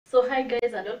So hi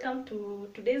guys, and welcome to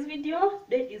today's video.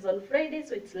 Today is on Friday,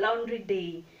 so it's laundry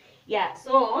day. Yeah,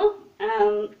 so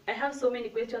I have so many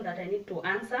questions that I need to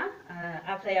answer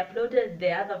after I uploaded the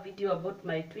other video about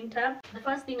my twin tab. The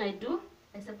first thing I do,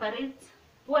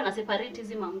 huwa na separate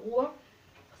hizi manguo.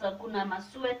 So kuna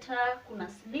masweta, kuna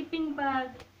sleeping bag,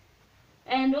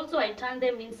 and also I turn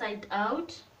them inside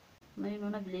out.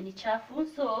 Unaona vile ni chafu.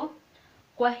 So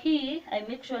kwa hii I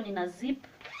make sure nina zip.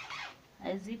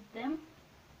 I zip them.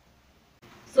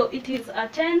 So it is a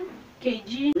 10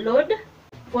 kg load.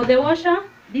 For the washer,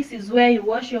 this is where you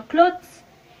wash your clothes,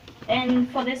 and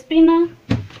for the spinner,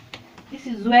 this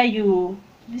is where you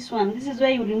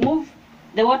remove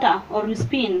the water or you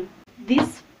spin.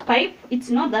 This pipe, it's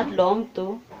not that long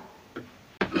though.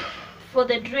 For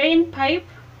the drain pipe,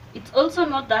 it's also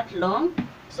not that long.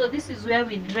 So this is where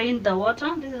we drain the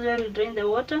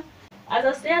water. As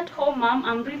a stay-at-home mom,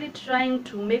 I'm really trying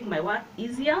to make my work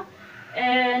easier,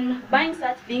 and buying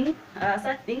such things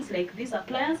like this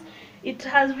appliance, it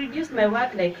has reduced my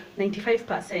work like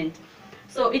 95%.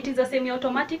 So it is a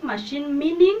semi-automatic machine,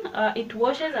 meaning it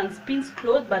washes and spins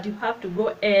clothes, but you have to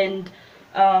go and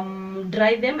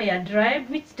dry them, air dry,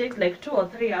 which takes like 2 or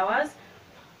 3 hours.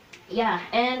 Yeah,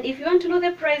 and if you want to know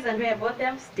the price and where I bought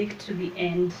them, stick to the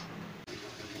end.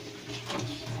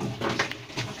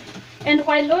 And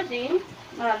while loading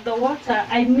the water,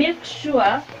 I make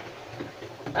sure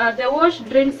the wash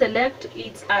drain select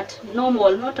it's at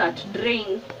normal, not at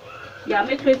drain. Yeah,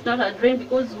 make sure it's not at drain,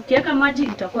 because ukiweka maji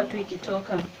itakuwa tu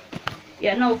ikitoka.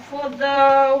 Yeah, now for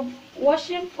the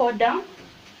washing powder,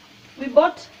 we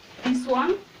bought this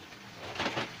one,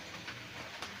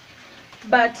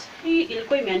 but hii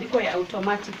ilikuwa imeandikwa ya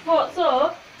automatic.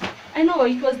 So I know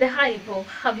it was the hype of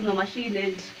having a machine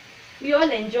and we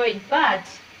all enjoyed, but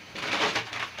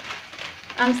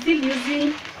I'm still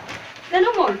using the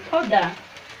normal powder.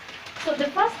 So the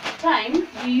first time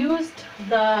we used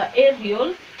the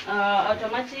Ariel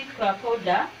automatic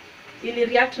powder, ili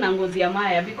react na ngozi ya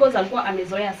Maya because alikuwa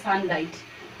amezoea sunlight.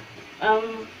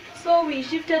 So we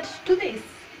shifted to this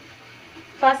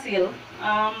Persil.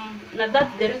 Na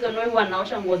that's the reason why huwa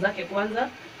naosha nguo zake kwanza.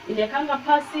 Inekanga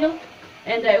Persil,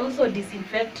 and I also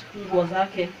disinfect nguo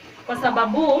zake. Kwa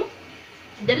sababu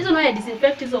the reason why I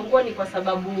disinfect hizo nguo ni kwa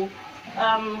sababu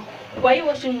kwa hii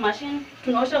washing machine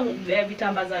tunaosha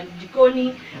vitambaa za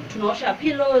jikoni, tunaosha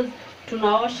pillows,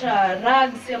 tunaosha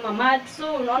rugs ama mat.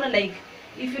 So unaona, like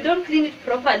if you don't clean it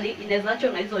properly, inaweza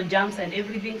achwa na hizo germs and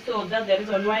everything. So that's the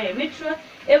reason why I make sure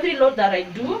every load that I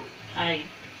do, I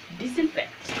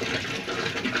disinfect.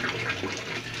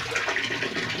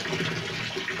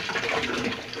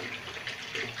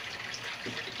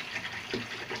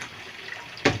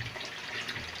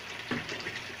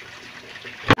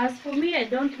 As for me, I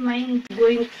don't mind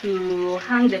going to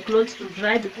hang the clothes to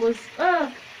dry, because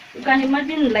you can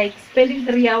imagine like spending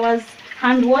 3 hours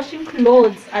hand washing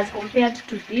clothes as compared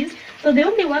to this. So the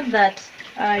only work that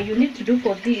you need to do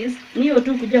for this ni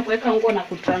tu kuja kuweka nguo na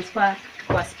kutransfer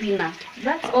kwa spinner.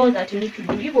 That's all that you need to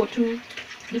do, hivyo tu,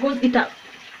 because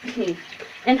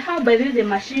and how by the way the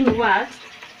machine works.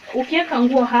 Ukiweka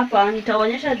nguo hapa,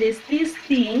 nitaonyesha this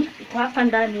thing iko hapa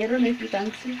ndani. I don't know if you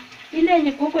can see. Ile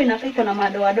yenye kuko inakaa iko na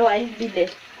madoa hivi vile.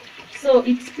 So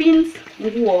it spins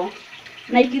nguo.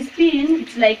 Na ikispin,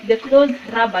 it's like the clothes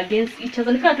rub against each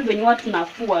other. Nika tu venye watu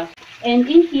nafua. And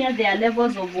in here there are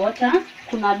levels of water.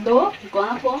 Kuna low, iko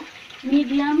hapo,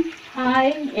 medium,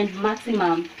 high and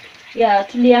maximum. Yeah,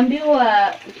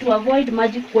 tuliambiwa to avoid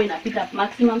maji kuwa inapita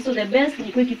maximum. So the best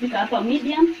ni kwa ikifika hapa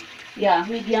medium. Yeah,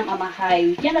 medium ama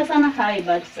high. Ukienda sana high,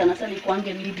 but sana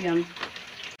ikuange medium.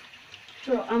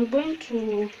 So I'm going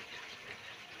to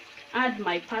add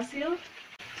my Persil.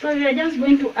 So we are just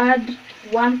going to add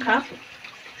 1 cup.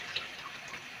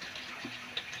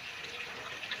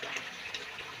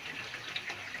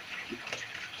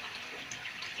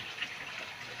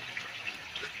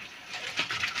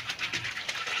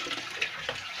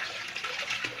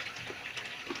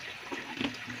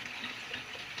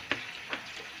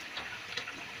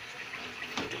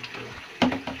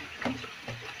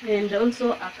 And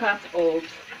also a cup of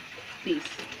this.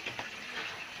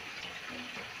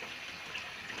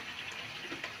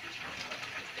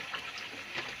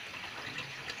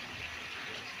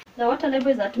 The water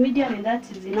level is at medium, and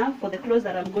that is enough for the clothes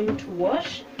that I'm going to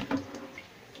wash.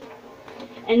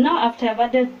 And now after I've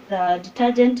added the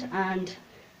detergent and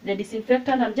the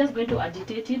disinfectant, I'm just going to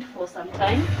agitate it for some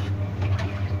time.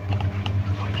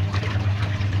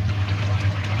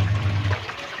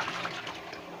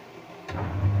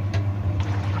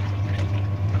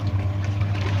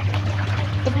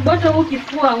 Bado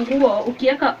ukifua nguo,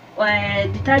 ukiweka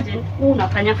detergent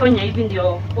unafanya hivi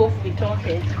ndio pofu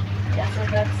itoke. Yeah,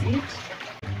 so that's it.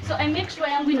 So I make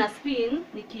sure yangu ina spin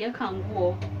nikiweka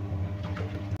nguo.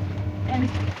 And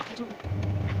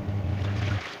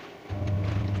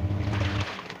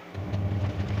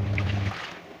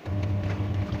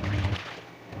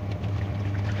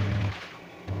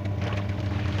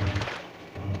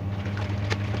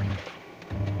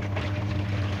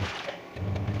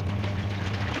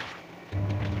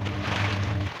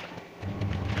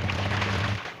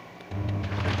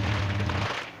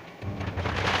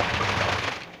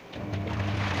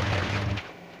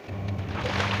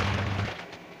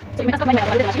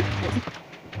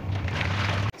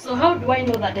so how do I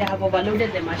know that I have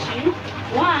overloaded the machine?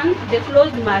 One, the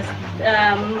clothes must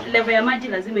level ya maji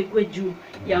lazima ikuwe juu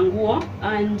ya nguo,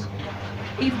 and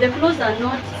if the clothes are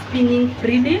not spinning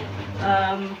freely,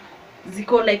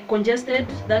 ziko like congested,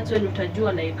 that's when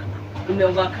utajua like ume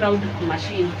overcrowd the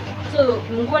machine. So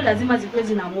nguo lazima zikuwe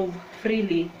zina move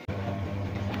freely.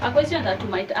 A question that you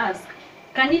might ask,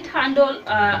 can it handle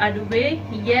a duvet?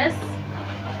 Yes.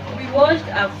 We washed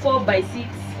a 4x6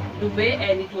 duvet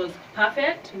and it was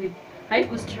perfect with high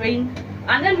strain.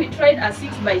 And then we tried a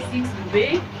 6x6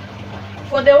 duvet.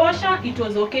 For the washer it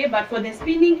was okay, but for the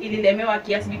spinning ililemewa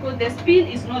kiasi because the spin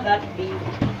is not that big.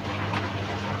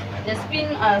 The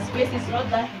spin space is not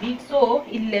that big, so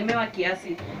ililemewa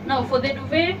kiasi. Now for the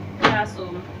duvet, so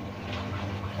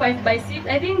 5x6,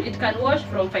 I think it can wash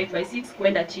from 5x6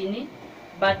 kwenda chini,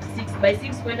 but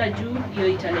 6x6 kwenda juu hiyo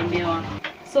italemewa.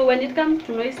 So when it comes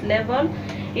to noise level,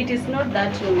 it is not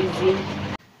that noisy.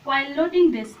 While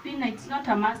loading the spinner, it's not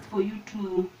a must for you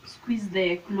to squeeze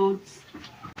the clothes.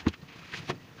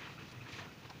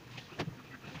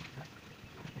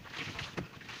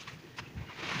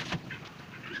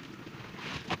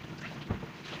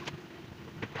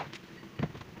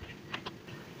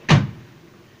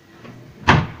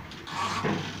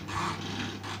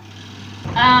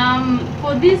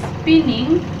 For this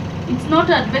spinning, it's not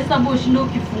advisable shindo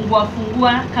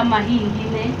ukifungua kama hii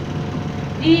ingine.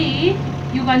 Hii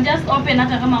you can just open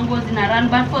hata kama nguo zina run,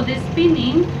 but for the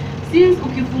spinning, since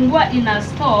ukifungua ina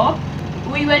stop,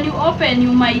 when you open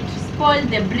you might spoil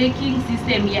the braking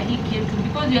system ya hii kitu,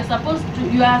 because you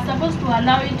are supposed to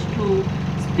allow it to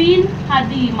spin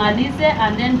hadi imalize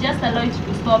and then just allow it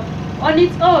to stop on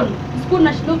its own. Usiku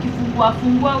na shindo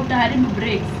ukifungua utaharibu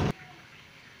brakes.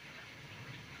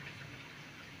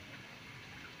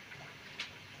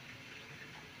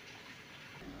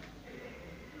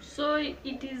 So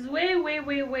it is way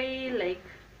like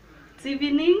it's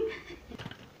evening.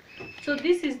 So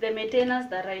this is the maintenance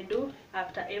that I do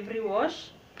after every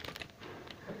wash.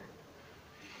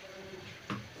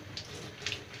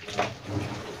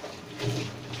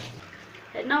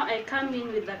 And now I come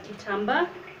in with the kitamba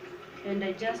and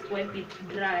I just wipe it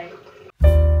dry.